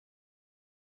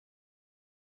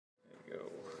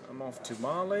I'm off to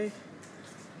Mali.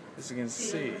 As you can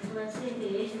see,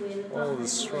 all the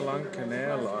Sri Lankan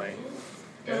airline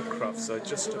aircrafts are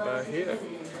just about here.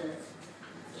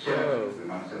 Whoa,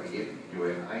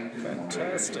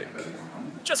 fantastic.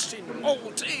 Just in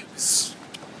Maldives.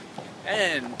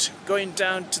 And going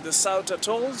down to the South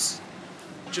Atolls.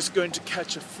 Just going to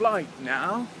catch a flight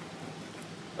now.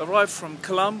 Arrived from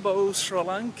Colombo, Sri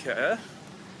Lanka.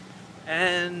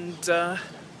 And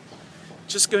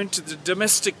just going to the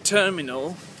domestic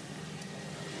terminal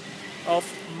of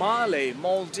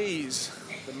Maldives,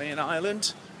 the main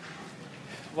island.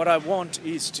 What I want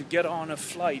is to get on a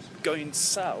flight going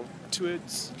south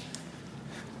towards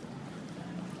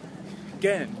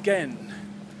Gan,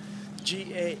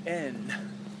 G-A-N,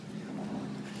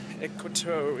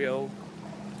 Equatorial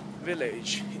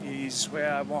Village is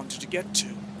where I wanted to get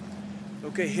to.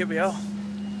 Okay, here we are.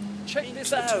 Check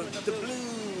this out, the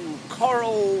blue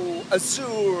coral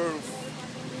azure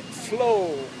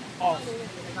flow of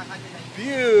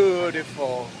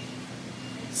beautiful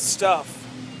stuff.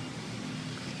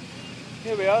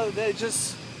 Here we are, they're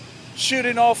just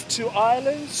shooting off to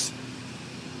islands.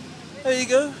 There you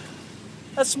go.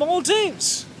 That's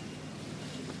Maldives.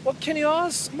 What can you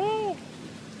ask more?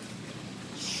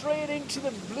 Straight into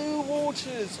the blue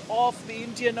waters of the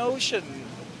Indian Ocean.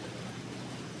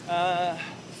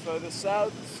 Further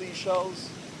south, Seychelles,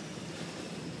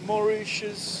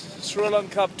 Mauritius, Sri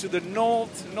Lanka up to the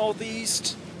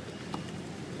northeast.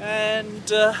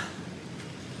 And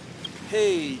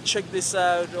hey, check this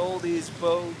out, all these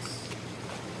boats,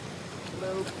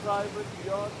 little private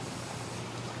yachts,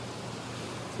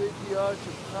 big yacht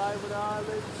to private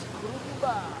islands,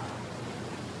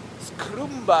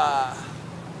 Skrumba,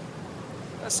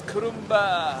 that's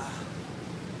Skrumba,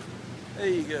 there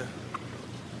you go.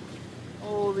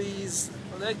 All these,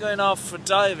 well, they're going off for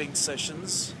diving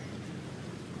sessions.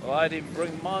 Well, I didn't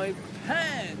bring my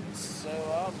pants, so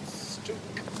I'm stuck.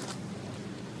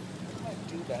 I might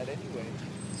do that anyway.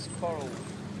 It's coral.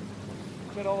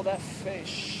 Look at all that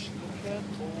fish. Look at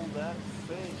all that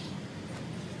fish.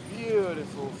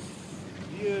 Beautiful,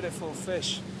 beautiful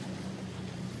fish.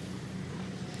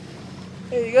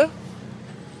 There you go.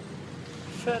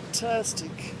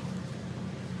 Fantastic.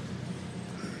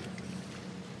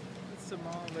 That's the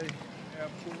Mali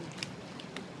airport.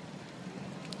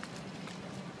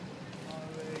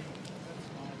 Mali, that's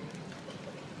Mali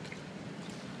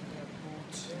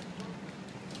airport.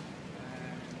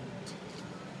 And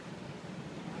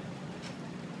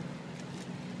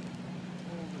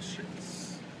all the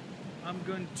ships. I'm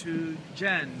going to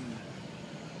Jan,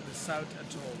 the South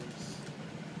Atolls.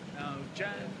 Now,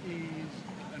 Jan is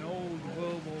an old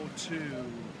World War II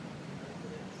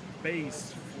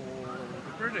base for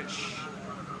the British.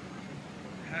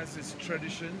 It has its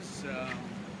traditions.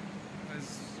 As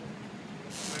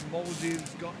when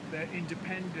Maldives got their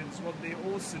independence, what they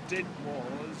also did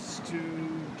was to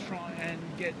try and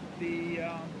get the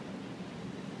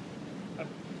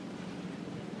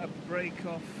a break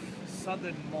of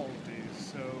southern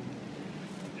Maldives. So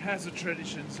it has the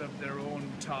traditions of their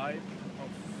own type of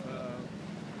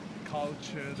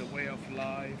culture, the way of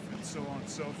life, and so on and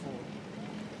so forth.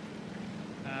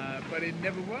 But it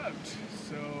never worked.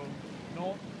 So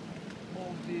North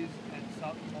Maldives and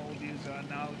South Maldives are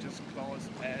now just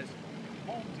classed as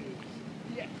Maldives.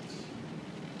 Yet,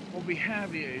 what we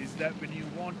have here is that when you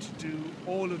want to do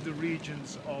all of the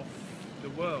regions of the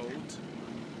world,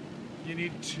 you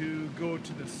need to go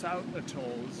to the South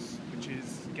Atolls, which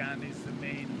is Gan is the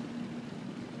main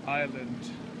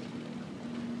island,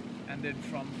 and then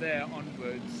from there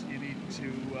onwards you need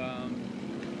to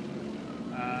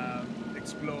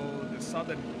explore the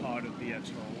southern part of the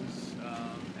atolls,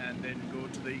 and then go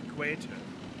to the equator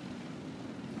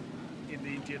in the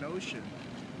Indian Ocean.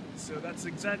 So that's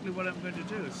exactly what I'm going to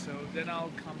do. So then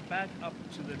I'll come back up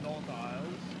to the North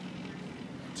Isles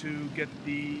to get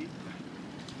the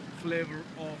flavor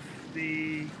of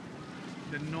the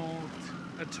North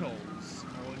Atolls,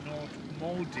 or North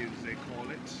Maldives they call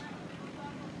it.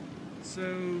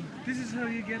 So this is how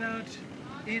you get out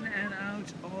in and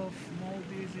out of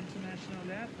Maldives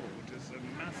International Airport. It's a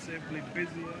massively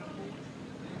busy airport.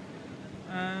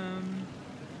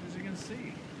 As you can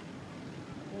see,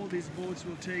 all these boats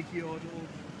will take you out of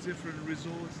different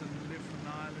resorts and different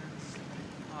islands,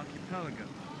 archipelago.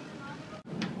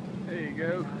 There you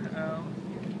go.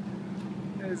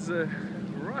 There's a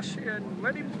Russian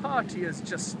wedding party has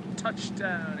just touched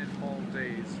down in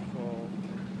Maldives. For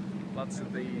lots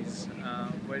of these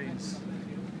weddings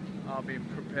are being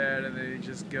prepared, and they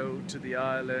just go to the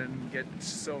island, get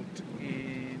soaked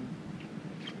in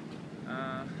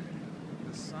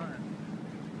the sun,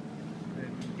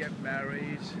 then get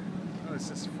married. Oh, it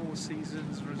says Four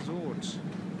Seasons Resort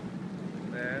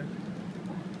there.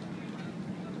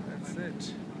 That's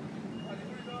it.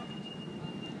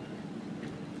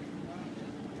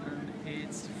 And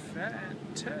it's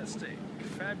fantastic,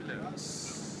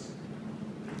 fabulous.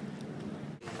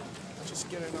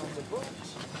 Just getting on the boat.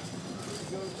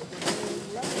 Go to the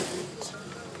main land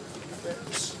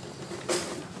bit,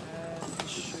 and it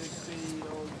should be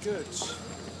all good.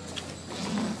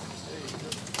 There you go.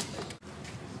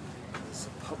 It's a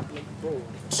public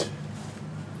boat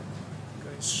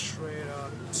going straight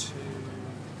up to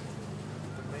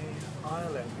the main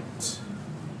island. It's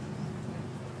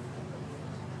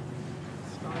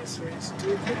a nice way to do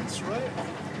things, right?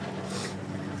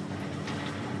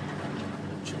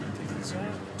 Check things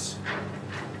out.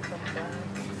 Come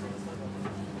back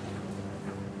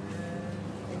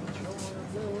and enjoy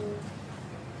the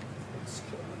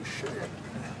excursion.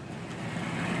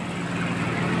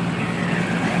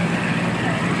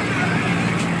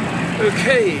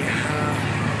 Okay,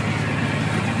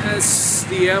 that's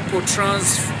the airport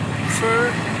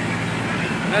transfer.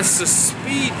 That's the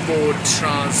speedboat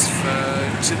transfer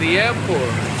to the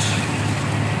airport.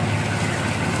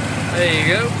 There you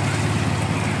go.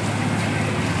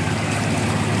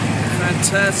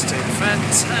 Fantastic,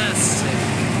 fantastic.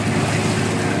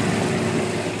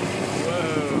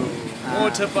 Whoa,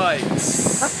 motorbikes.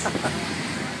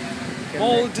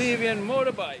 Maldivian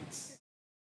motorbikes.